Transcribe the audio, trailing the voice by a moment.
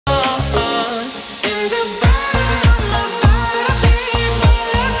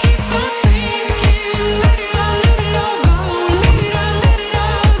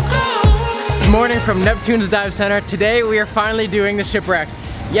from Neptune's Dive Center. Today we are finally doing the shipwrecks.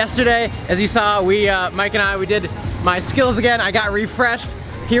 Yesterday, as you saw, Mike and I did my skills again. I got refreshed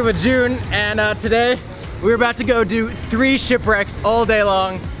here with June, and today we're about to go do 3 shipwrecks all day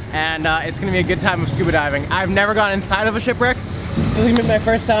long, and it's gonna be a good time of scuba diving. I've never gone inside of a shipwreck, so this is gonna be my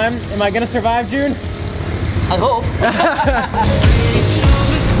first time. Am I gonna survive, June? I hope.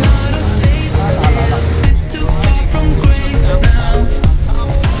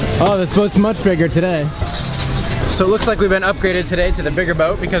 Oh, this boat's much bigger today. So it looks like we've been upgraded today to the bigger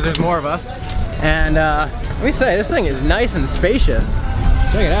boat because there's more of us. And let me say, this thing is nice and spacious.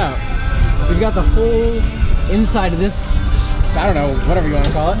 Check it out. We've got the whole inside of this, I don't know, whatever you want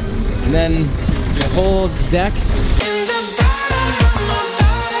to call it. And then the whole deck.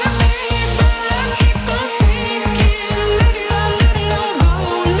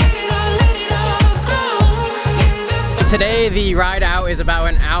 Today the ride out is about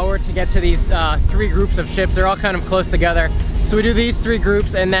an hour to get to these 3 groups of ships. They're all kind of close together. So we do these 3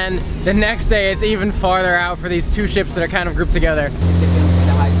 groups, and then the next day it's even farther out for these 2 ships that are kind of grouped together.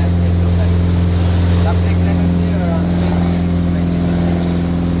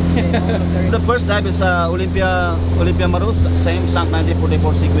 The first dive is Olympia Maru, same sunk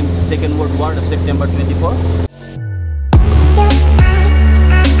 1944 Second World War, September 24.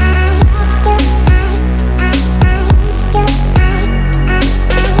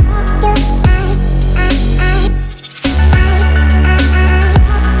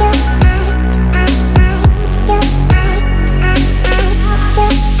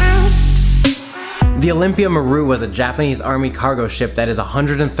 The Olympia Maru was a Japanese Army cargo ship that is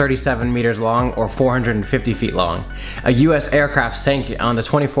 137 meters long or 450 feet long. A US aircraft sank on the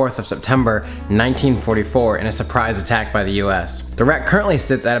 24th of September 1944 in a surprise attack by the US. The wreck currently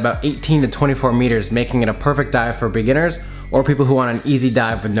sits at about 18 to 24 meters, making it a perfect dive for beginners or people who want an easy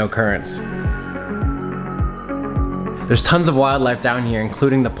dive with no currents. There's tons of wildlife down here,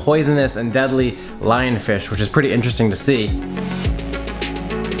 including the poisonous and deadly lionfish, which is pretty interesting to see.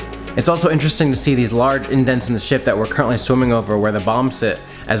 It's also interesting to see these large indents in the ship that we're currently swimming over where the bombs sit,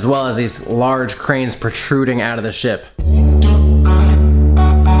 as well as these large cranes protruding out of the ship.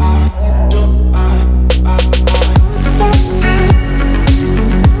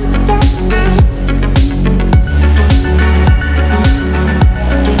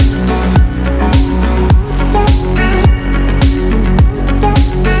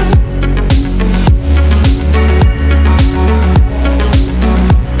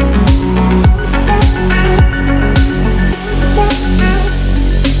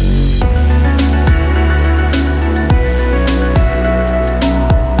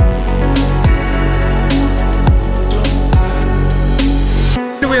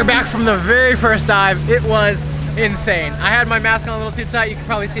 We're back from the very first dive. It was insane. I had my mask on a little too tight. You can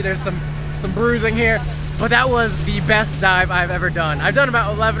probably see there's some bruising here, but that was the best dive I've ever done. I've done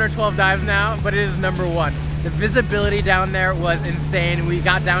about 11 or 12 dives now, but it is #1. The visibility down there was insane. We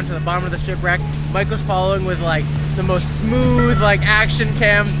got down to the bottom of the shipwreck. Mike was following with like the most smooth like action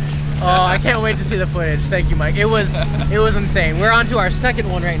cam. Oh, I can't wait to see the footage. Thank you, Mike. It was insane. We're on to our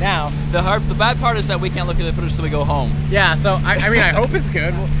second one right now. The bad part is that we can't look at the footage till we go home. Yeah, so I mean, I hope it's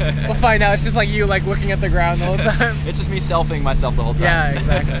good. We'll find out. It's just like you like looking at the ground the whole time. It's just me selfieing myself the whole time. Yeah,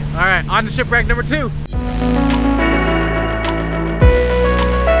 exactly. All right, on to shipwreck #2.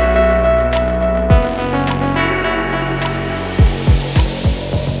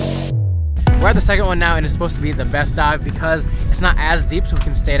 We're at the second one now, and it's supposed to be the best dive because it's not as deep, so we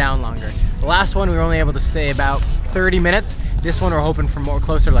can stay down longer. The last one we were only able to stay about 30 minutes. This one we're hoping for more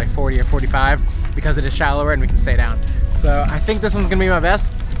closer to like 40 or 45 because it is shallower and we can stay down. So I think this one's gonna be my best.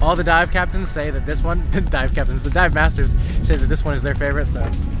 All the dive captains say that this one, the dive masters say that this one is their favorite, so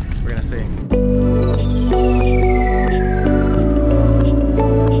we're gonna see.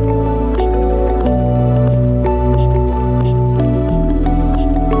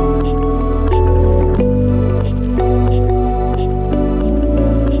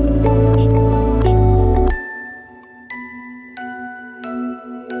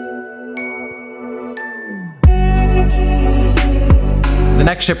 The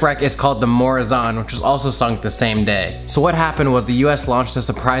next shipwreck is called the Morazan, which was also sunk the same day. So what happened was the US launched a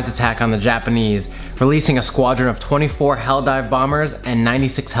surprise attack on the Japanese, releasing a squadron of 24 Helldive bombers and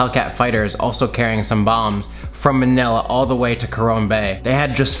 96 Hellcat fighters, also carrying some bombs, from Manila all the way to Coron Bay. They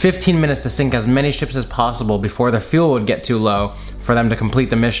had just 15 minutes to sink as many ships as possible before their fuel would get too low for them to complete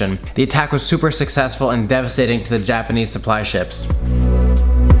the mission. The attack was super successful and devastating to the Japanese supply ships.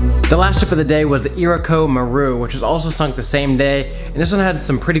 The last ship of the day was the Iroquois Maru, which was also sunk the same day, and this one had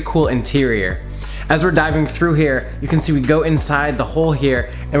some pretty cool interior. As we're diving through here, you can see we go inside the hole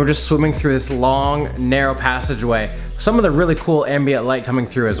here and we're just swimming through this long, narrow passageway. Some of the really cool ambient light coming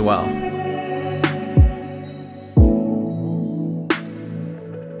through as well.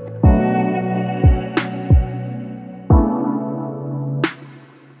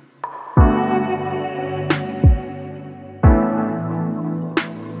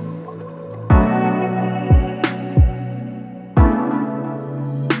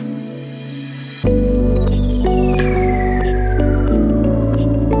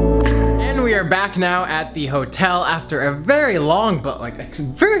 Back now at the hotel after a very long but like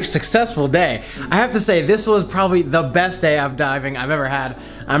very successful day. I have to say this was probably the best day of diving I've ever had.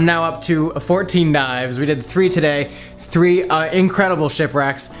 I'm now up to 14 dives. We did 3 today, 3 incredible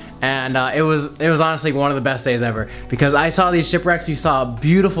shipwrecks, and it was honestly one of the best days ever because I saw these shipwrecks. You saw a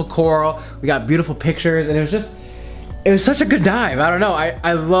beautiful coral, we got beautiful pictures, and it was such a good dive. I don't know,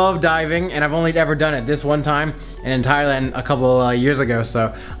 I love diving, and I've only ever done it this one time and in Thailand a couple years ago,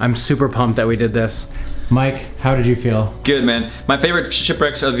 so I'm super pumped that we did this. Mike, how did you feel? Good, man. My favorite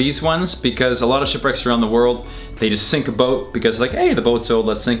shipwrecks are these ones because a lot of shipwrecks around the world, they just sink a boat because like, hey, the boat's old,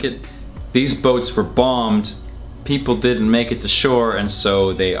 let's sink it. These boats were bombed. People didn't make it to shore, and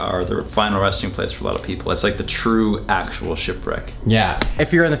so they are the final resting place for a lot of people. It's like the true, actual shipwreck. Yeah.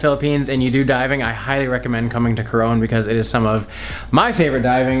 If you're in the Philippines and you do diving, I highly recommend coming to Coron because it is some of my favorite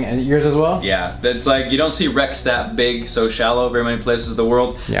diving, and yours as well? Yeah, it's like you don't see wrecks that big, so shallow, very many places in the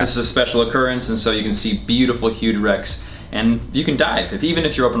world. Yeah. This is a special occurrence, and so you can see beautiful, huge wrecks. And you can dive. Even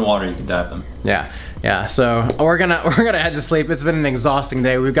if you're open water, you can dive them. Yeah, yeah. So we're gonna head to sleep. It's been an exhausting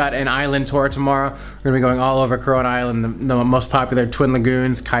day. We've got an island tour tomorrow. We're gonna be going all over Coron Island, the most popular twin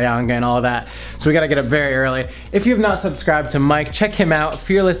lagoons, Kayanga, and all of that. So we gotta get up very early. If you have not subscribed to Mike, check him out.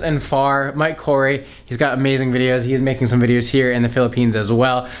 Fearless and Far, Mike Corey. He's got amazing videos. He's making some videos here in the Philippines as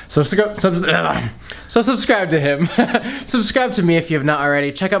well. So subscribe to him. Subscribe to me if you have not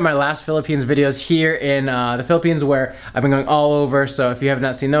already. Check out my last Philippines videos here in the Philippines where I've been going all over. So if you have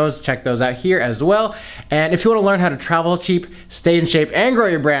not seen those, check those out here as well. And if you want to learn how to travel cheap, stay in shape, and grow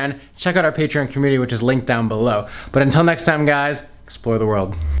your brand, check out our Patreon community, which is linked down below. But until next time, guys, explore the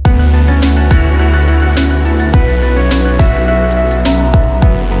world.